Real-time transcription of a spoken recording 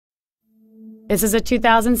This is a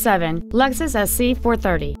 2007 Lexus SC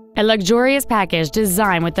 430, a luxurious package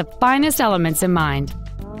designed with the finest elements in mind.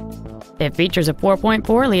 It features a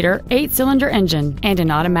 4.4-liter, 8-cylinder engine and an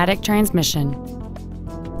automatic transmission.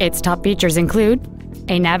 Its top features include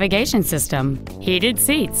a navigation system, heated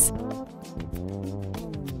seats,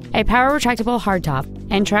 a power retractable hardtop,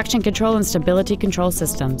 and traction control and stability control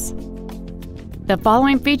systems. The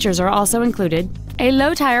following features are also included: a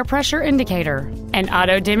low tire pressure indicator, an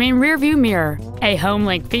auto-dimming rearview mirror, a home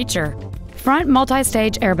link feature, front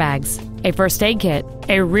multi-stage airbags, a first aid kit,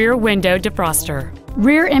 a rear window defroster,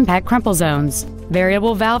 rear impact crumple zones,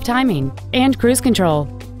 variable valve timing, and cruise control.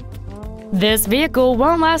 This vehicle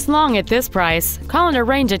won't last long at this price. Call and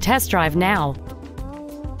arrange a test drive now.